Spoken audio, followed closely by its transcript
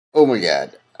Oh my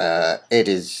god. It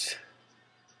is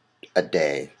a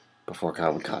day before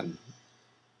Comic Con.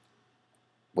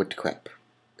 What the crap?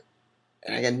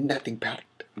 And I got nothing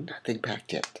packed. Nothing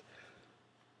packed yet.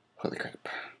 Holy crap.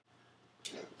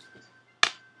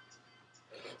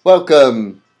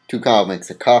 Welcome to Comics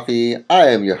and Coffee. I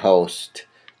am your host,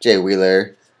 Jay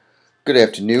Wheeler. Good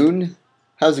afternoon.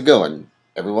 How's it going,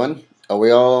 everyone? Are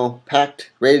we all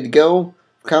packed, ready to go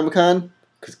for Comic Con?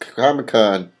 Because Comic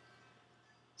Con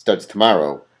starts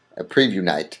tomorrow, a preview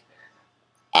night.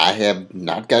 I have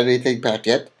not got anything packed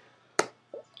yet,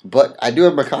 but I do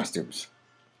have my costumes.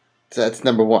 So that's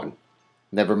number one.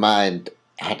 Never mind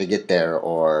how to get there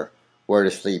or where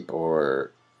to sleep or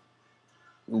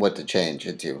what to change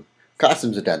into.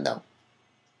 Costumes are done though.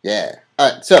 Yeah.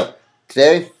 Alright, so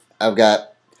today I've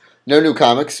got no new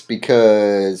comics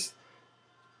because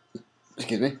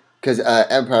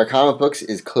Empire Comic Books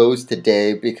is closed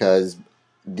today because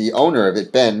the owner of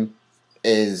it, Ben,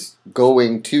 is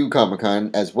going to Comic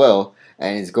Con as well,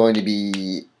 and he's going to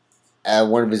be at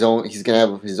one of his own. He's going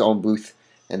to have his own booth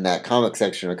in that comic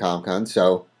section of Comic Con.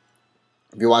 So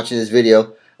if you're watching this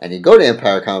video and you go to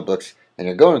Empire Comic Books and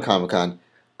you're going to Comic Con,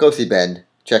 go see Ben.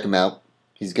 Check him out.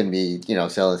 He's going to be,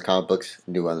 selling his comic books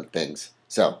and do other things.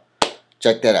 So,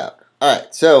 check that out.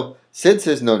 Alright, so, since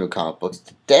there's no new comic books,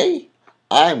 today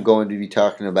I'm going to be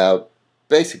talking about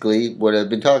basically what I've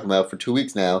been talking about for 2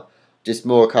 weeks now. Just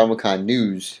more Comic Con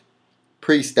news,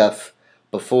 pre-stuff,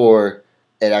 before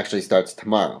it actually starts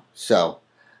tomorrow. So,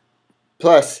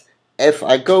 plus, if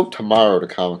I go tomorrow to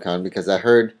Comic Con, because I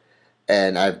heard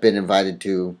and I've been invited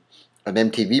to an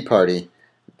MTV party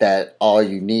that all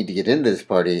you need to get into this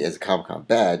party is a Comic-Con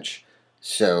badge.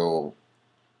 So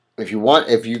if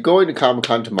you're going to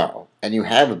Comic-Con tomorrow and you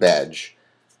have a badge,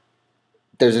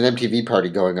 there's an MTV party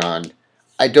going on.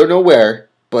 I don't know where,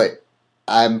 but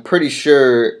I'm pretty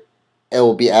sure it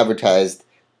will be advertised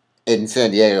in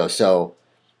San Diego. So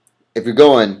if you're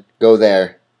going, go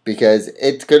there because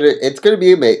it's gonna be it's gonna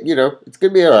be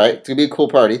alright. It's gonna be a cool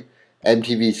party.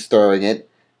 MTV's throwing it,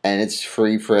 and it's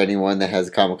free for anyone that has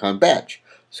a Comic-Con badge.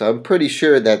 So I'm pretty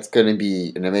sure that's going to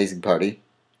be an amazing party.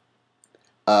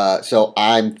 So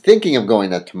I'm thinking of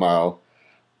going there tomorrow.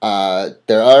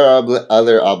 There are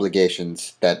other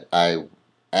obligations that I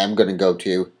am going to go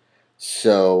to,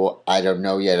 so I don't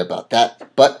know yet about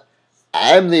that. But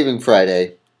I'm leaving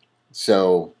Friday,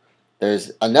 so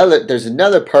there's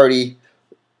another party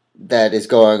that is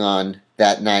going on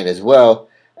that night as well.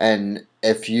 And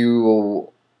if you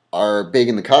are big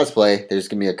in the cosplay, there's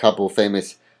going to be a couple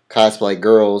famous cosplay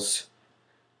girls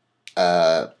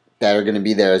that are going to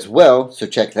be there as well. So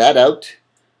check that out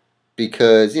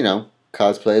because,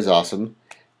 cosplay is awesome.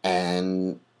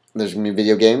 And there's going to be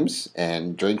video games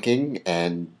and drinking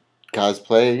and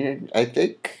cosplay, I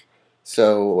think.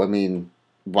 So,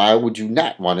 why would you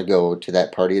not want to go to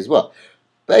that party as well?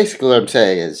 Basically, what I'm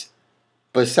saying is,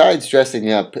 besides dressing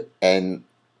up and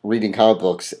reading comic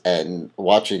books and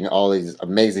watching all these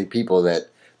amazing people that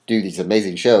do these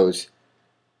amazing shows,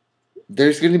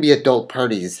 there's going to be adult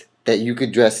parties that you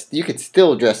could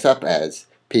still dress up as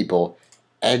people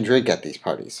and drink at these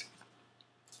parties.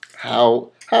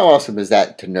 How awesome is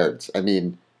that to nerds?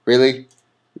 Really?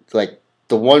 It's like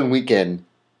the one weekend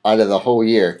out of the whole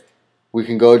year we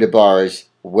can go to bars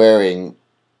wearing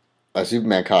a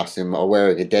Superman costume or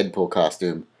wearing a Deadpool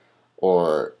costume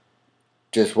or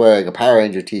just wearing a Power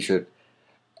Ranger t-shirt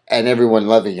and everyone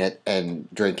loving it and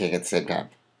drinking at the same time.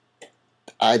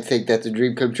 I think that's a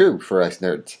dream come true for us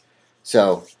nerds.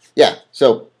 So, yeah.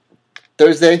 So,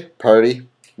 Thursday, party,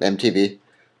 MTV.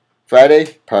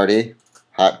 Friday, party,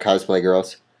 hot cosplay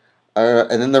girls.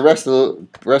 And then the rest of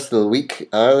the week,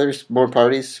 there's more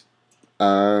parties.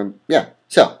 Yeah.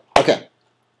 So, okay.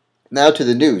 Now to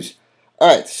the news.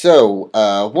 Alright, so,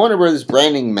 Warner Brothers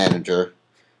branding manager,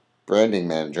 has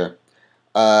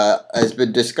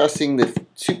been discussing the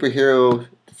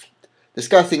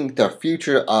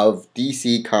future of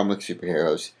DC comic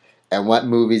superheroes and what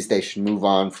movies they should move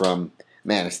on from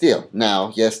Man of Steel.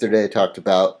 Now, yesterday I talked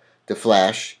about The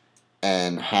Flash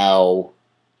and how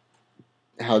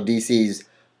DC's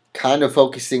kind of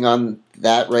focusing on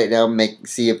that right now,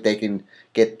 see if they can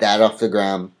get that off the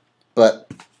ground.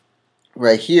 But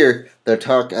right here,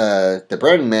 the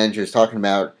branding manager is talking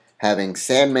about having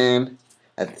Sandman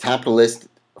at the top of the list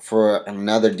for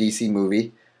another DC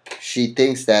movie. She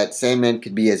thinks that Sandman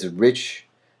could be as rich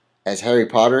as Harry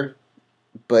Potter,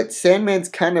 but Sandman's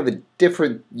kind of a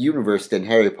different universe than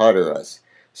Harry Potter was.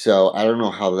 So I don't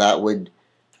know how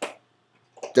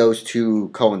those two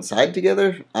coincide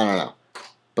together. I don't know.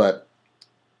 But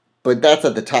that's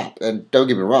at the top. And don't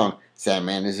get me wrong,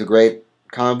 Sandman is a great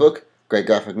comic book, great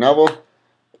graphic novel.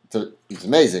 it's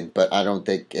amazing, but I don't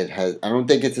think it has. I don't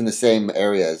think it's in the same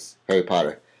area as Harry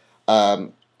Potter.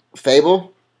 Um,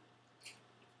 Fable,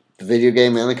 the video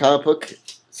game and the comic book.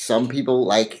 Some people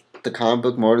like the comic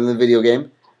book more than the video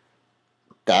game.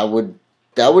 That would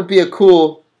that would be a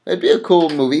cool. It'd be a cool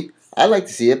movie. I'd like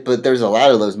to see it, but there's a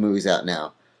lot of those movies out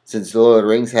now since the Lord of the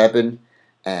Rings happened,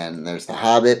 and there's The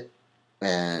Hobbit,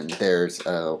 and there's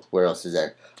where else is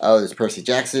there? Oh, there's Percy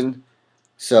Jackson.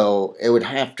 So it would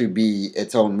have to be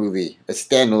its own movie, a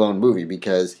standalone movie,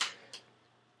 because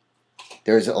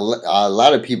there's a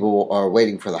lot of people are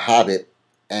waiting for The Hobbit,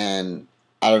 and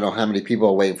I don't know how many people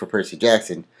are waiting for Percy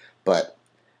Jackson, but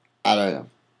I don't know.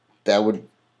 That would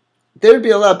there would be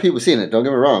a lot of people seeing it. Don't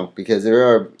get me wrong, because there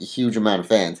are a huge amount of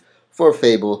fans for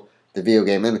Fable, the video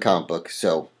game, and the comic book.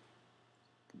 So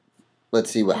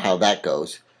let's see how that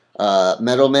goes.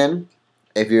 Metal Men.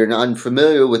 If you're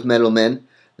unfamiliar with Metal Men,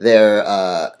 there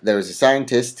was a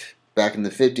scientist back in the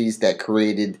 50s that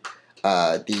created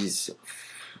these,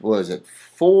 what was it,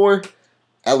 four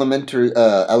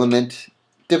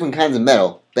different kinds of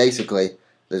metal, basically.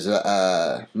 There's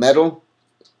a metal,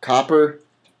 copper,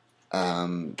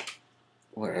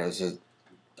 what is it?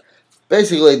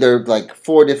 Basically, they're like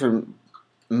four different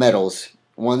metals.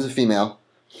 One's a female,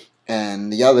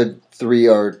 and the other three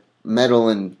are metal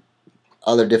and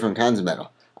other different kinds of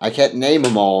metal. I can't name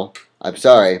them all. I'm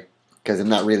sorry, because I'm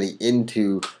not really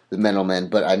into the Metal Men,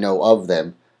 but I know of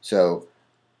them. So,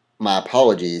 my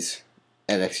apologies,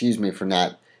 and excuse me for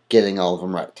not getting all of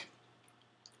them right.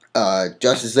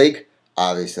 Justice League,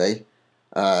 obviously.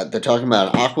 They're talking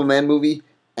about an Aquaman movie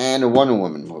and a Wonder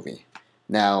Woman movie.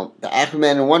 Now, the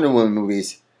Aquaman and Wonder Woman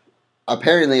movies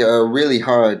apparently are really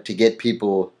hard to get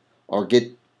people or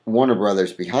get Warner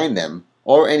Brothers behind them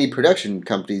or any production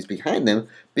companies behind them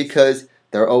because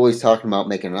they're always talking about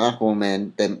making an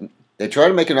Aquaman. Then they try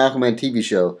to make an Aquaman TV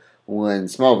show when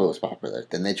Smallville was popular.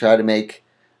 Then they try to make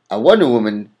a Wonder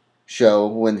Woman show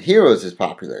when Heroes is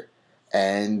popular.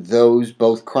 And those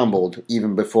both crumbled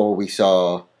even before we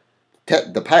saw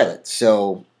the pilot.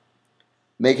 So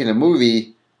making a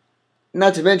movie,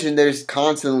 not to mention there's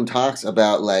constant talks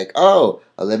about like, oh,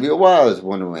 Olivia Wilde is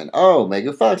Wonder Woman. Oh,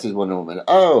 Megan Fox is Wonder Woman.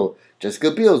 Oh,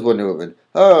 Jessica Biel is Wonder Woman.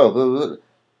 Oh, blah, blah, blah.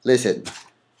 Listen,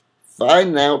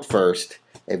 find out first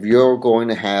if you're going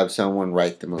to have someone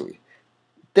write the movie.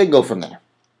 Then go from there.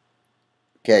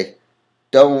 Okay?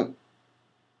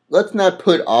 Let's not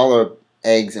put all our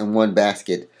eggs in one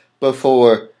basket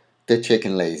before the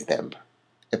chicken lays them.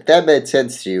 If that made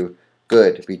sense to you,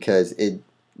 good, because it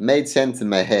made sense in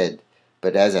my head,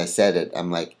 but as I said it,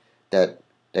 I'm like, that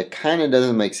kind of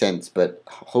doesn't make sense, but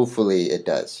hopefully it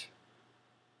does.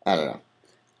 I don't know.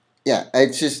 Yeah,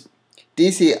 it's just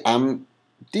DC.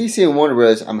 DC and Warner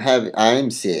Bros. I'm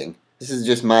seeing. This is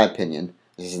just my opinion.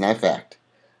 This is not fact.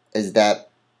 Is that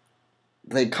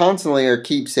they constantly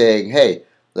keep saying, "Hey,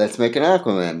 let's make an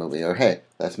Aquaman movie," or "Hey,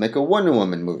 let's make a Wonder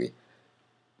Woman movie."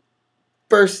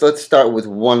 First, let's start with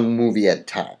one movie at a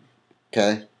time.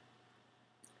 Okay.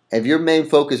 If your main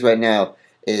focus right now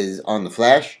is on the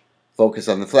Flash, focus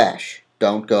on the Flash.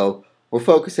 Don't go, we're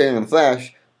focusing on the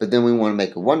Flash, but then we want to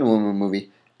make a Wonder Woman movie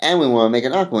and we want to make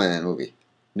an Aquaman movie.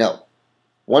 No.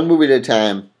 One movie at a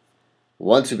time,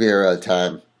 one superhero at a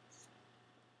time.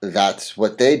 That's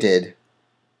what they did.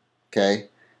 Okay?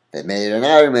 They made an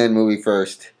Iron Man movie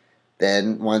first.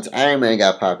 Then, once Iron Man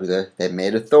got popular, they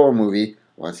made a Thor movie.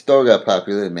 Once Thor got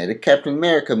popular, they made a Captain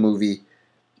America movie.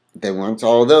 Then, once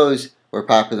all those were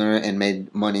popular and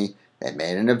made money, they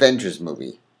made an Avengers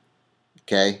movie.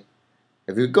 Okay?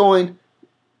 If you're going...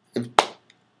 I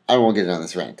don't want to get on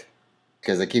this rant.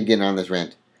 Because I keep getting on this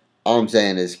rant. All I'm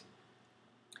saying is,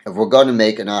 if we're going to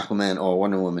make an Aquaman or a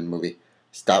Wonder Woman movie,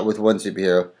 start with one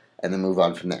superhero and then move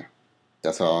on from there.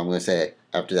 That's all I'm going to say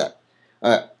after that.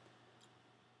 Alright.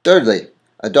 Thirdly,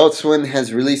 Adult Swim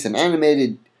has released an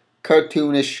animated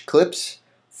cartoonish clips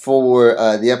for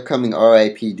the upcoming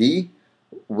R.I.P.D,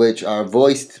 which are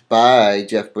voiced by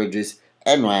Jeff Bridges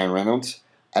and Ryan Reynolds.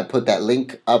 I put that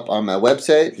link up on my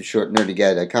website,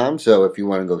 shortnerdyguy.com, so if you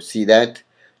want to go see that,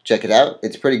 check it out.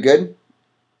 It's pretty good.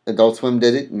 Adult Swim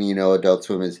did it, and you know Adult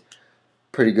Swim is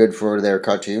pretty good for their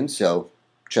cartoons, so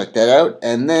check that out.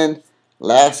 And then,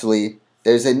 lastly,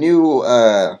 there's a new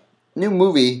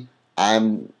movie.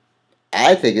 I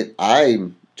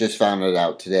just found it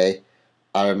out today.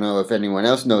 I don't know if anyone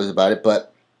else knows about it,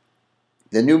 but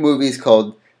the new movie is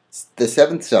called The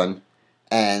Seventh Son,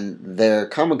 and their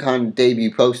Comic-Con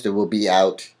debut poster will be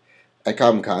out at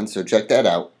Comic-Con, so check that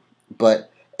out.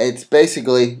 But it's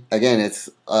basically, again, it's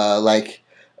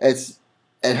let's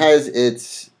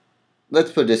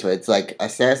put it this way, it's like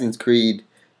Assassin's Creed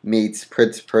meets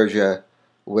Prince of Persia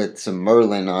with some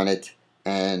Merlin on it,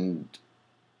 and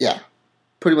yeah,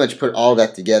 pretty much put all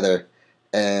that together,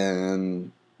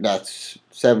 and that's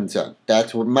Seventh Son.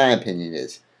 That's what my opinion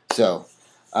is. So,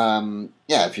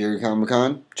 yeah, if you're at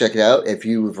Comic-Con, check it out. If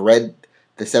you've read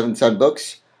the Seventh Son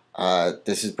books,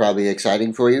 this is probably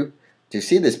exciting for you to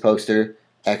see this poster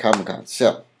at Comic-Con.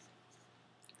 So,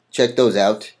 check those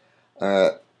out.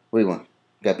 What do you want,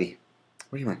 Guppy?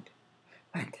 What do you want?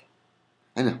 What?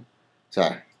 I know.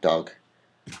 Sorry, dog.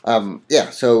 Yeah,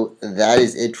 so that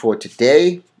is it for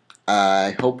today.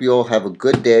 I hope you all have a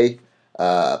good day.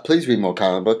 Please read more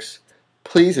comic books.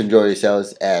 Please enjoy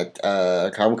yourselves at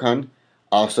Comic Con.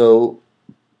 Also,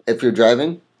 if you're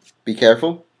driving, be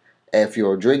careful. If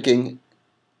you're drinking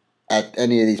at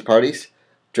any of these parties,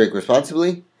 drink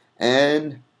responsibly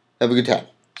and have a good time.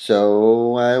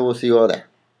 So I will see you all there.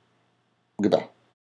 Goodbye.